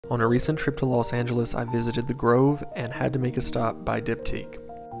On a recent trip to Los Angeles, I visited the Grove and had to make a stop by Diptyque.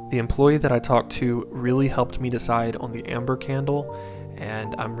 The employee that I talked to really helped me decide on the amber candle,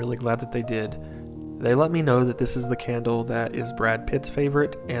 and I'm really glad that they did. They let me know that this is the candle that is Brad Pitt's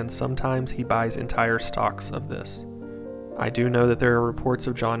favorite, and sometimes he buys entire stocks of this. I do know that there are reports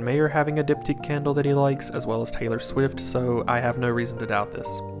of John Mayer having a Diptyque candle that he likes, as well as Taylor Swift, so I have no reason to doubt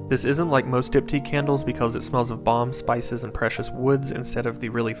this. This isn't like most Diptyque candles because it smells of balm, spices, and precious woods instead of the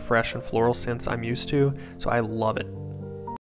really fresh and floral scents I'm used to, so I love it.